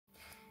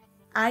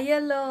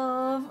Hiya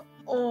love!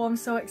 Oh, I'm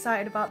so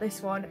excited about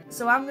this one.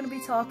 So I'm going to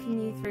be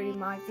talking you through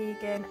my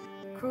vegan,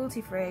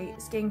 cruelty-free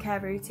skincare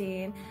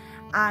routine,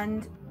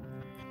 and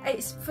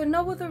it's for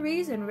no other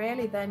reason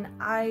really than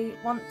I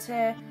want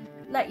to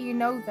let you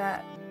know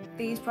that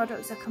these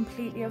products are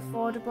completely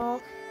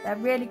affordable. They're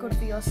really good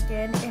for your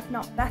skin, if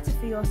not better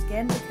for your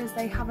skin, because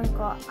they haven't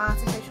got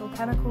artificial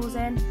chemicals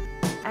in.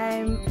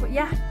 But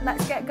yeah,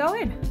 let's get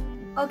going.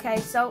 Okay,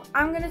 so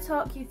I'm going to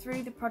talk you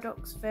through the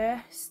products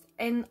first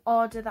in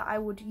order that I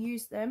would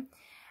use them,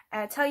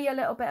 tell you a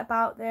little bit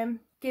about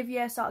them, give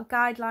you a sort of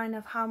guideline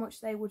of how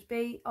much they would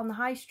be on the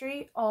high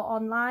street or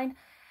online,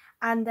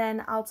 and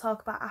then I'll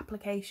talk about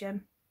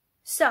application.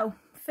 So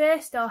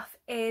first off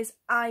is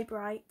Eye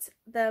Bright,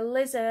 the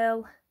Liz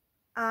Earle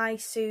Eye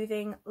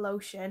Soothing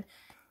Lotion.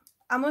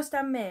 I must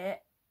admit,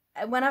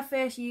 when I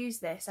first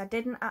used this, I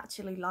didn't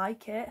actually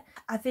like it.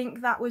 I think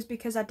that was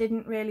because I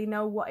didn't really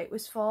know what it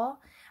was for.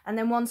 And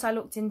then once I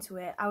looked into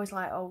it, I was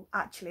like, oh,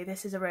 actually,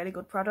 this is a really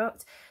good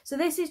product. So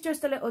this is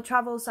just a little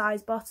travel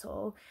size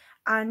bottle.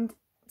 And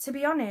to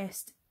be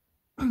honest,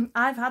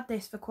 I've had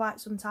this for quite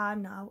some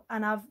time now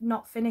and I've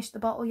not finished the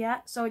bottle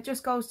yet. So it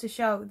just goes to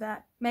show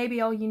that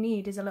maybe all you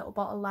need is a little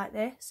bottle like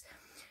this.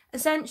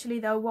 Essentially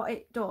though, what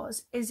it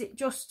does is it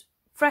just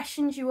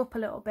freshens you up a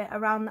little bit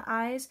around the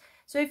eyes.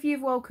 So if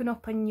you've woken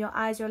up and your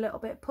eyes are a little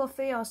bit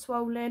puffy or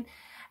swollen,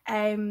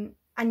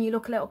 and you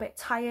look a little bit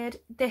tired,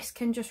 this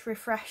can just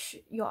refresh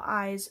your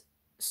eyes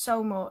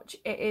so much.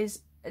 It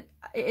is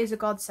a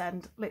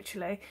godsend,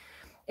 literally.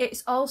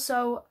 It's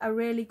also a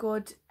really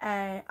good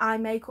eye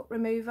makeup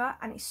remover,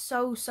 and it's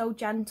so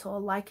gentle,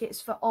 like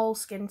it's for all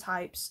skin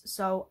types,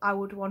 so I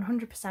would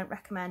 100%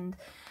 recommend.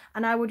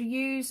 And I would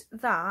use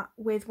that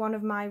with one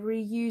of my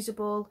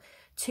reusable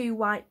 2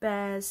 White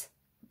Bears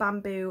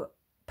bamboo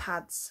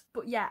pads.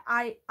 But yeah,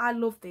 I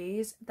love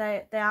these.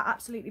 They are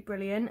absolutely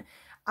brilliant.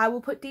 I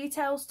will put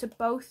details to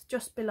both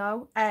just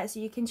below so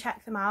you can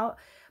check them out.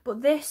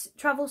 But this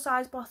travel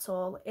size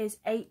bottle is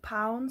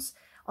 £8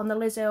 on the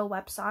Liz Earle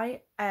website,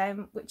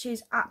 which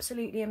is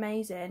absolutely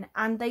amazing.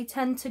 And they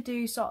tend to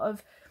do sort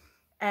of,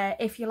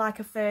 if you're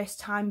like a first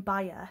time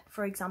buyer,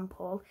 for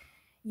example,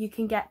 you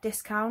can get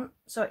discount.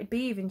 So it'd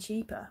be even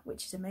cheaper,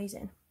 which is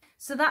amazing.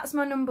 So that's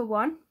my number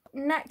one.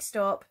 Next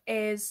up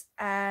is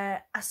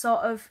a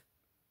sort of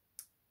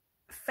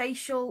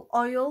facial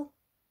oil,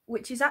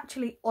 which is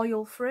actually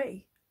oil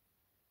free.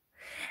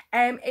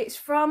 It's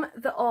from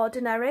The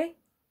Ordinary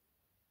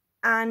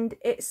and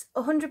it's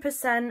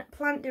 100%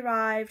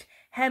 plant-derived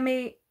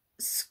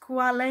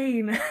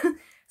Hemi-Squalane.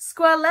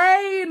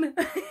 Squalane!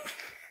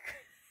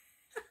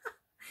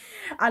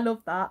 I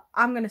love that.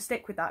 I'm going to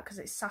stick with that because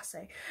it's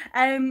sassy.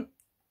 I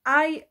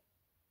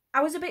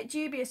was a bit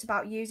dubious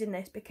about using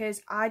this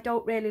because I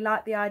don't really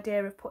like the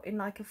idea of putting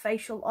like a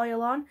facial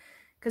oil on,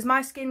 because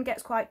my skin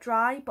gets quite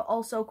dry but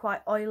also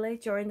quite oily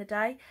during the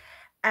day.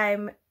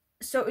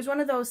 So it was one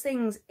of those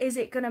things, is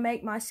it going to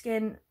make my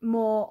skin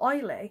more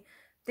oily?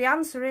 The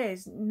answer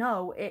is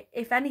no.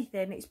 If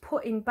anything, it's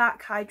putting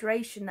back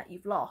hydration that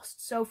you've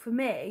lost. So for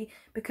me,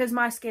 because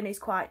my skin is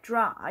quite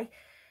dry,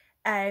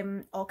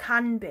 or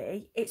can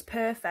be, it's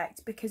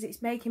perfect because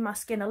it's making my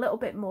skin a little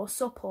bit more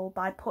supple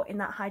by putting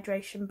that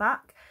hydration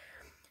back.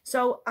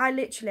 So I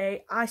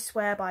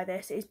swear by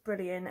this, it's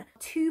brilliant.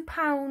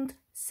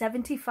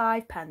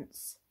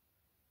 £2.75.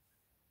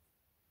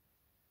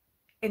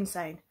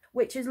 Insane.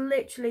 Which is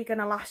literally going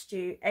to last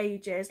you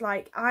ages.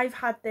 Like, I've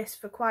had this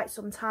for quite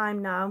some time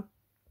now,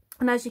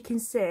 and as you can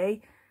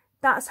see,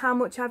 that's how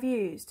much I've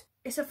used.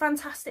 It's a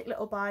fantastic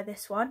little buy,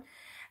 this one.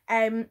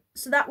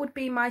 So that would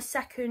be my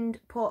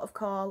second port of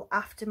call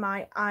after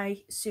my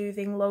eye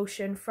soothing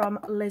lotion from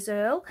Liz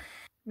Earle.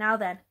 Now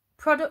then,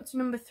 product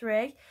number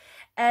 3.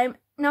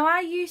 Now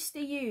I used to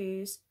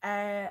use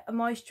a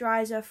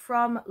moisturiser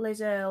from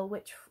Liz Earle,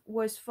 which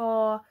was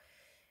for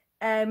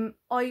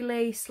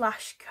oily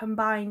 /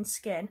 combined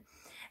skin.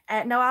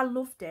 Now I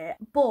loved it,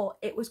 but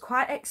it was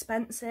quite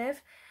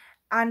expensive,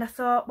 and I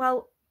thought,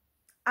 well,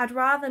 I'd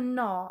rather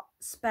not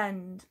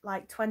spend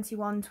like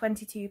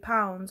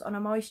 £21–22 on a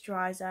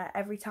moisturiser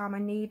every time I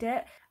need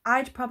it.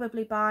 I'd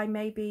probably buy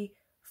maybe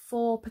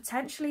 4,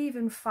 potentially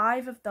even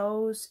 5 of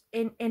those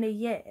in a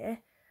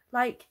year.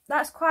 Like,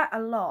 that's quite a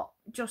lot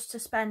just to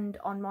spend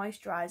on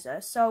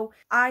moisturiser. So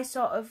I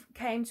sort of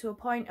came to a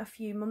point a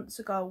few months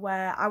ago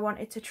where I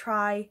wanted to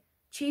try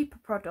cheaper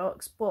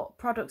products, but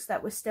products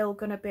that were still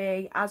going to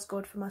be as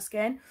good for my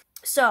skin.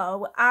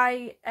 So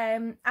I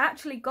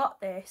actually got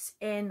this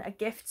in a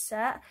gift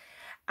set,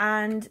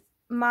 and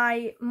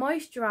my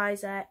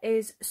moisturiser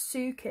is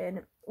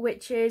Sukin,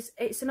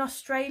 it's an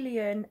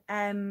Australian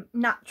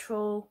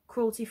natural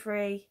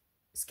cruelty-free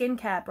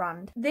skincare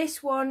brand.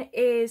 This one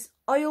is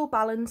oil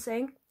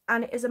balancing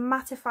and it is a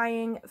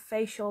mattifying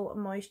facial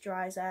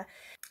moisturiser.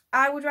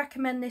 I would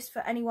recommend this for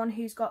anyone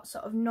who's got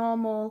sort of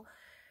normal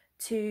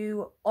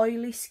to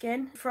oily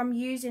skin. From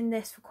using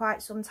this for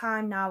quite some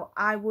time now,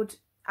 I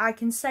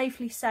can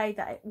safely say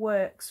that it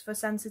works for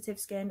sensitive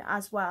skin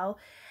as well.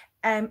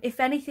 If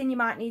anything, you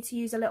might need to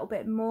use a little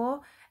bit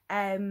more,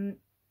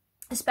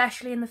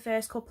 especially in the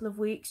first couple of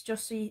weeks,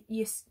 just so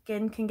your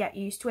skin can get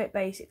used to it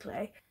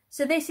basically.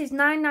 So this is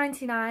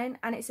 £9.99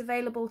 and it's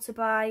available to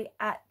buy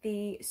at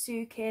the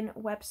Sukin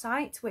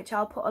website, which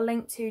I'll put a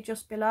link to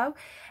just below.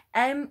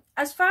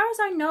 As far as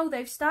I know,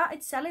 they've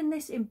started selling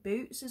this in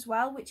Boots as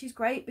well, which is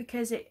great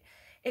because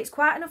it's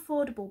quite an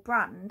affordable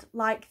brand,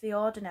 like The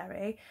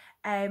Ordinary.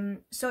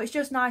 So it's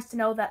just nice to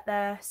know that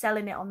they're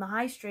selling it on the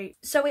high street.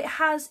 So it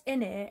has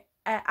in it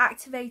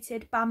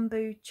activated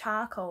bamboo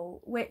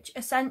charcoal, which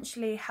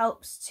essentially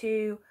helps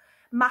to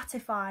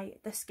mattify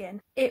the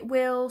skin. It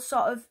will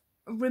sort of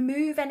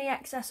remove any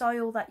excess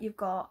oil that you've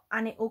got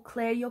and it will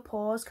clear your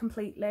pores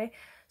completely.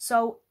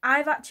 So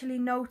I've actually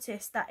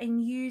noticed that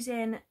in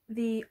using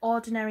the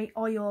Ordinary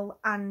oil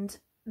and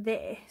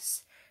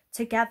this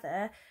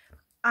together,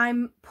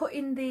 I'm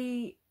putting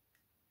the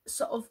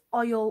sort of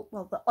oil,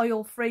 well, the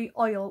oil-free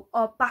oil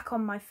back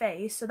on my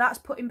face, so that's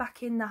putting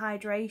back in the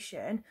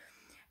hydration,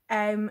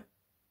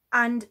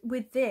 and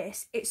with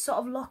this it's sort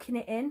of locking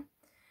it in,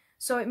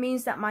 so it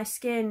means that my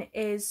skin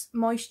is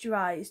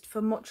moisturised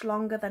for much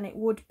longer than it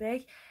would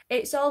be.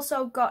 It's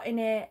also got in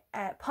it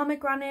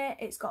pomegranate,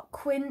 it's got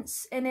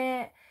quince in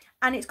it,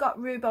 and it's got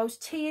rooibos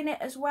tea in it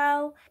as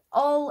well,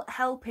 all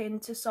helping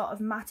to sort of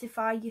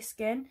mattify your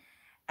skin,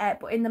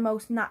 but in the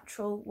most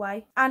natural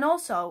way. And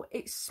also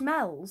it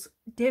smells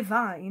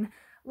divine.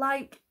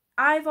 Like,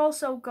 I've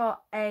also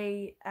got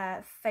a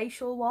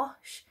facial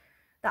wash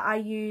that I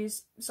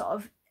use sort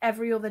of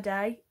every other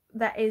day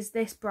that is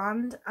this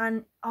brand,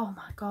 and oh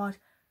my god,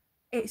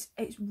 it's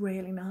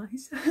really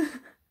nice.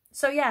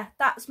 So yeah,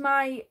 that's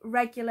my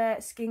regular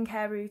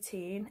skincare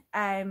routine.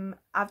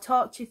 I've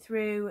talked you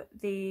through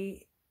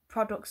the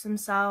products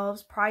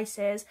themselves,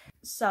 prices,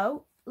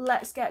 so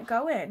let's get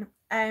going.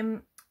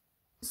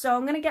 So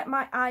I'm going to get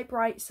my Eye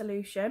Bright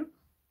solution,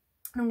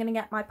 I'm going to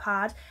get my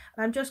pad,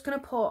 and I'm just going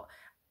to put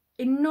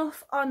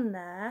enough on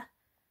there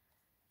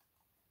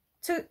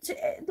to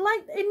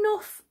like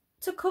enough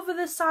to cover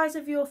the size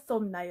of your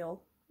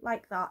thumbnail,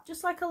 like that,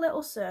 just like a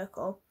little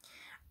circle.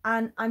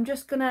 And I'm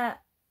just gonna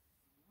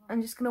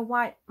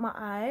wipe my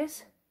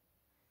eyes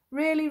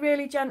really,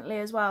 really gently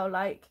as well,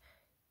 like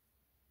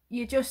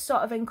you're just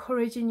sort of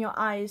encouraging your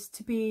eyes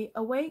to be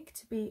awake,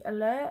 to be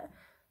alert.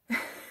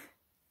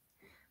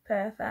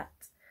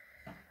 Perfect.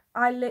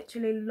 I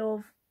literally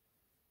love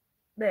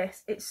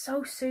this, it's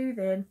so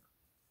soothing.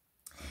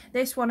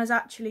 This one has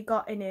actually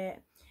got in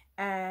it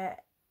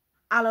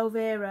aloe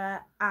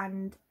vera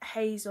and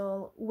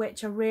hazel,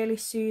 which are really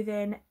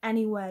soothing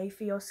anyway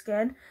for your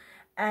skin.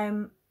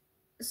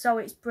 So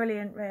it's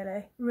brilliant,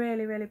 really,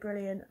 really, really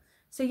brilliant.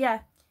 So yeah,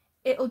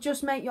 it'll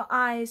just make your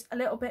eyes a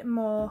little bit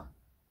more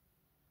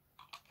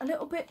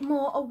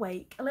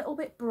awake, a little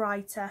bit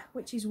brighter,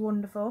 which is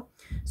wonderful.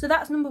 So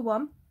that's number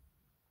one.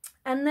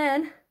 And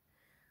then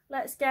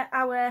let's get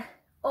our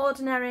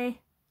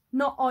Ordinary,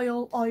 not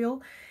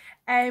oil.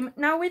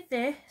 Now with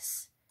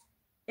this,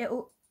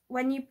 it'll,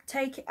 when you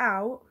take it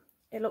out,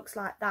 it looks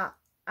like that.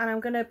 And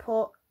I'm going to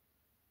put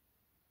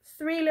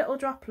 3 little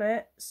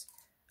droplets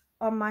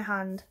on my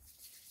hand.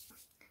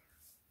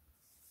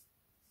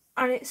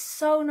 And it's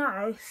so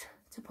nice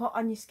to put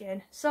on your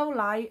skin, so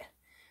light,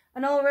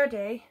 and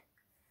already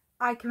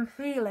I can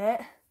feel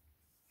it.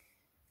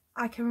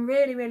 I can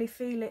really, really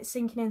feel it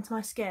sinking into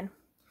my skin,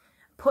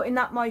 putting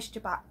that moisture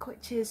back,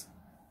 which is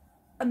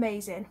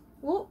amazing.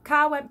 Oh,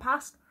 car went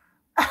past.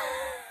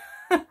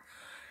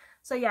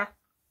 So yeah,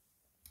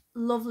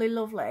 lovely,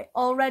 lovely.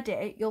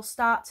 Already you'll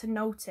start to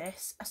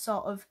notice a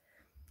sort of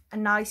a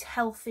nice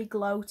healthy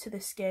glow to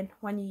the skin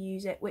when you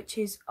use it, which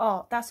is,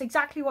 oh, that's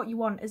exactly what you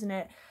want, isn't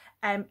it?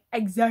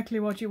 Exactly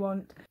what you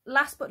want.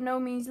 Last but no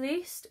means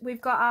least,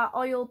 we've got our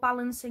oil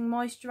balancing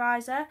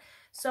moisturiser.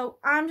 So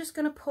I'm just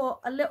going to put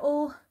a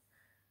little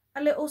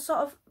sort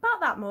of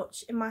about that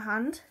much in my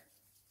hand.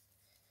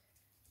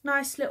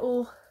 Nice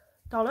little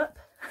dollop.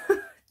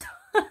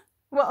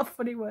 What a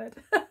funny word.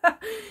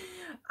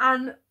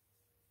 And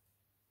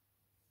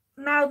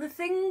now the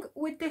thing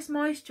with this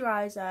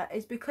moisturiser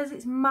is because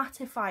it's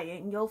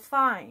mattifying, you'll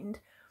find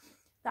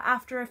that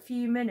after a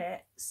few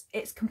minutes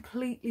it's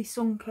completely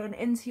sunken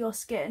into your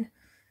skin.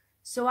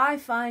 So I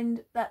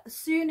find that the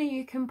sooner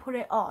you can put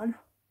it on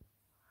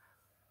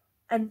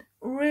and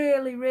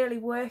really, really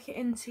work it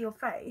into your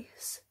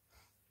face,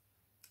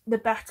 the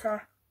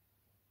better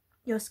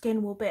your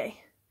skin will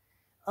be.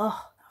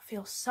 Oh, that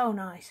feels so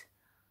nice.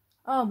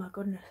 Oh my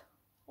goodness.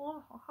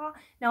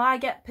 Now I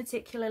get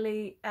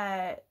particularly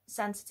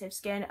sensitive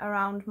skin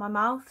around my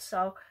mouth,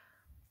 so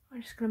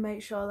I'm just going to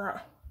make sure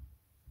that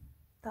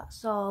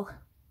that's all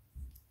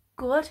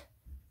good.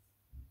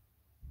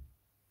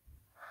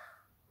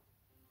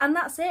 And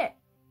that's it.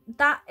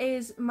 That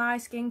is my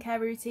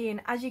skincare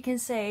routine. As you can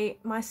see,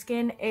 my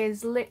skin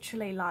is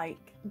literally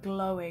like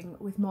glowing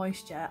with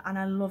moisture and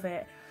I love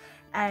it.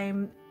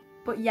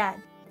 But yeah,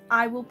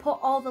 I will put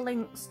all the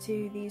links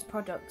to these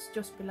products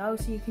just below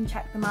so you can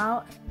check them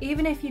out.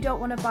 Even if you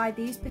don't want to buy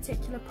these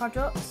particular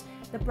products,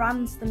 the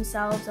brands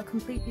themselves are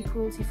completely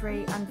cruelty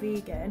free and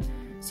vegan.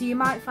 so you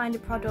might find a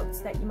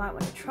product that you might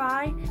want to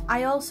try.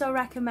 I also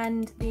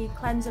recommend the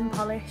Cleanse and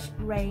Polish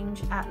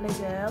range at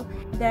Liz Earle.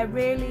 They're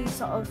really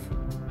sort of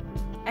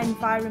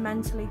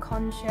environmentally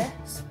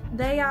conscious.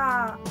 They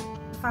are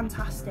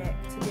fantastic,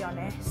 to be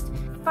honest.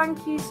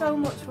 Thank you so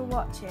much for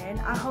watching.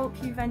 I hope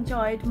you've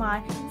enjoyed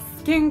my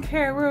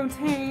skincare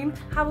routine.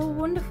 Have a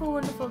wonderful,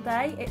 wonderful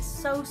day. It's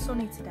so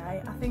sunny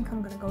today. I think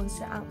I'm gonna go and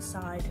sit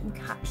outside and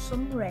catch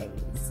some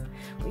rays.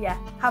 But yeah,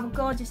 have a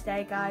gorgeous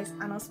day, guys,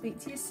 and I'll speak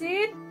to you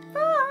soon.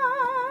 Bye.